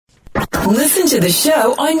Listen to the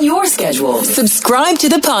show on your schedule. Subscribe to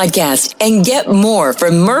the podcast and get more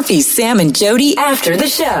from Murphy, Sam, and Jody after the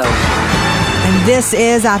show. And this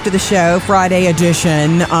is After the Show, Friday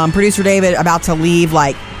edition. Producer David about to leave,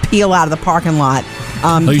 peel out of the parking lot.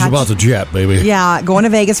 He's about to jet, baby. Yeah, going to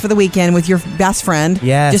Vegas for the weekend with your best friend.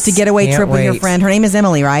 Yes. Just a getaway trip with your friend. Her name is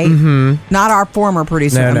Emily, right? Mm-hmm. Not our former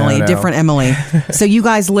producer, Emily. No. Different Emily. So you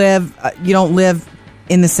guys live, you don't live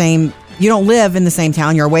in the same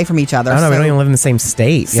town. You're away from each other. I don't know. We don't even live in the same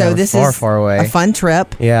state. So this is far away. A fun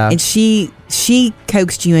trip. Yeah. And she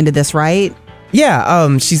coaxed you into this, right?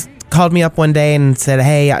 Yeah. She's called me up one day and said,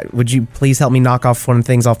 hey, would you please help me knock off one of the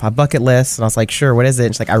things off my bucket list? And I was like, sure, what is it?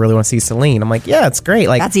 And she's like, I really want to see Celine. I'm like, yeah, it's great.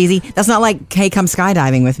 That's easy. That's not like, hey, come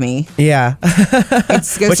skydiving with me. Yeah.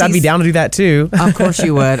 Which I'd be down to do that too. Of course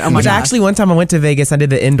you would. Oh my Which gosh. actually, one time I went to Vegas, I did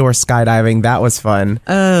the indoor skydiving. That was fun.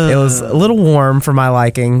 Oh. It was a little warm for my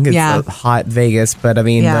liking. It's a hot Vegas, but I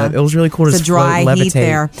mean, it was really cool to just dry levitate. heat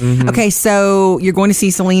there. Mm-hmm. Okay, so you're going to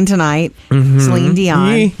see Celine tonight. Mm-hmm. Celine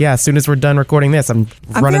Dion. Yeah, as soon as we're done recording this, I'm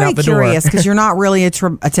running out the door. I'm very curious because you're not really a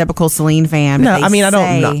typical Celine fan. No, I mean, I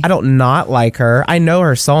don't not like her. I know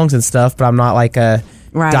her songs and stuff, but I'm not like a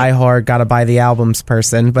diehard gotta buy the albums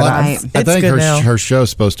person. But I think her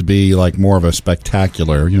show's supposed to be more of a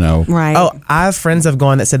spectacular, Right. Oh, I have friends have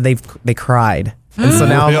gone that said they cried. And so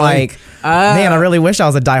now I'm like, man, I really wish I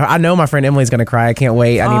was a diehard. I know my friend Emily's going to cry. I can't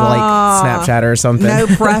wait. I need to Snapchat her or something.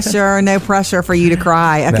 No pressure for you to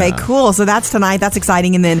cry. Okay, cool. So that's tonight. That's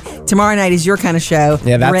exciting. And then tomorrow night is your kind of show.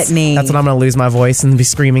 Yeah, Britney. That's when I'm going to lose my voice and be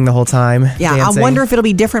screaming the whole time. Yeah, dancing. I wonder if it'll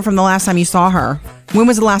be different from the last time you saw her. When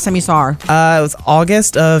was the last time you saw her? It was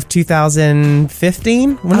August of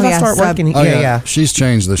 2015. When did I start working? Yeah. She's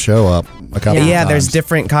changed the show up a couple of times. Yeah, there's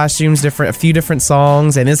different costumes, a few different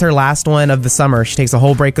songs, and it's her last one of the summer. She takes a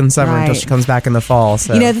whole break in the summer until she comes back in the fall.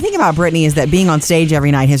 So. The thing about Britney is that being on stage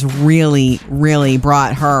every night has really, really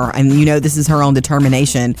brought her, and this is her own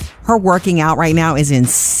determination. Her working out right now is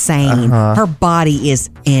insane. Her body is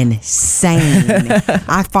insane.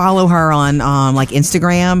 I follow her on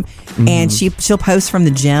Instagram, and she'll post from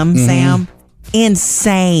the gym, Sam.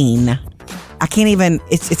 Insane. I can't even,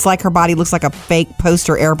 it's like her body looks like a fake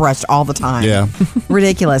poster airbrushed all the time. Yeah.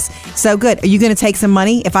 Ridiculous. So good. Are you going to take some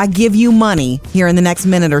money? If I give you money here in the next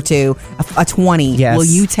minute or two, a 20, will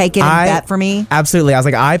you take it and bet for me? Absolutely. I was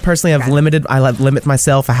like, I personally have limit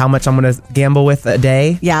myself for how much I'm going to gamble with a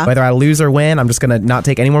day. Yeah. Whether I lose or win, I'm just going to not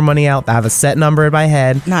take any more money out. I have a set number in my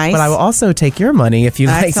head. Nice. But I will also take your money if you'd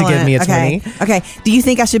like to give me a 20. Okay. Do you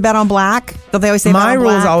think I should bet on black? Don't they always say my bet on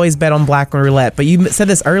rules black? always bet on black roulette, but you said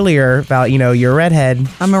this earlier about, you're a redhead.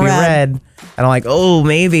 I'm a red. And I'm like, oh,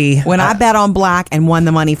 maybe. When I bet on black and won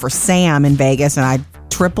the money for Sam in Vegas and I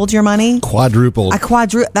tripled your money. Quadrupled.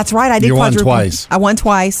 That's right. I did you quadruple. Won twice. I won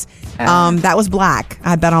twice. That was black.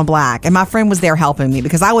 I bet on black. And my friend was there helping me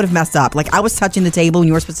because I would have messed up. I was touching the table and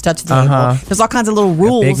you were supposed to touch the table. There's all kinds of little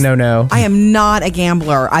rules. Big no. I am not a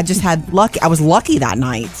gambler. I just had luck. I was lucky that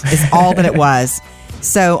night is all that it was.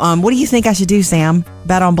 So, what do you think I should do, Sam?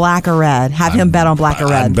 Bet on black or red? Have him bet on black or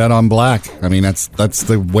red? I'd bet on black. I mean, that's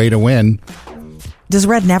the way to win. Does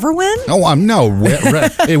red never win? Oh, no.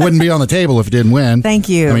 Red, it wouldn't be on the table if it didn't win. Thank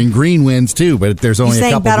you. I mean, green wins too, but there's only a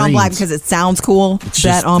couple bet greens. On black because it sounds cool. It's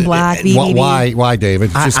bet on black. Why, David?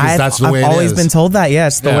 Just because that's the way it is. I've always been told that. Yeah,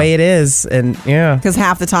 it's the way it is, and because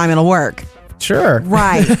half the time it'll work. Sure.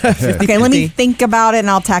 Right. Okay, let me think about it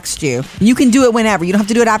and I'll text you. You can do it whenever. You don't have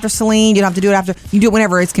to do it after Celine. You don't have to do it after. You can do it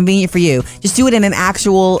whenever it's convenient for you. Just do it in an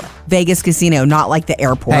actual Vegas casino, not like the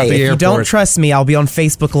airport. Hey, if you don't trust me, I'll be on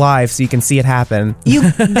Facebook Live so you can see it happen.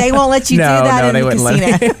 They won't let you do that in the casino.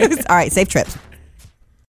 Let me. All right, safe trips.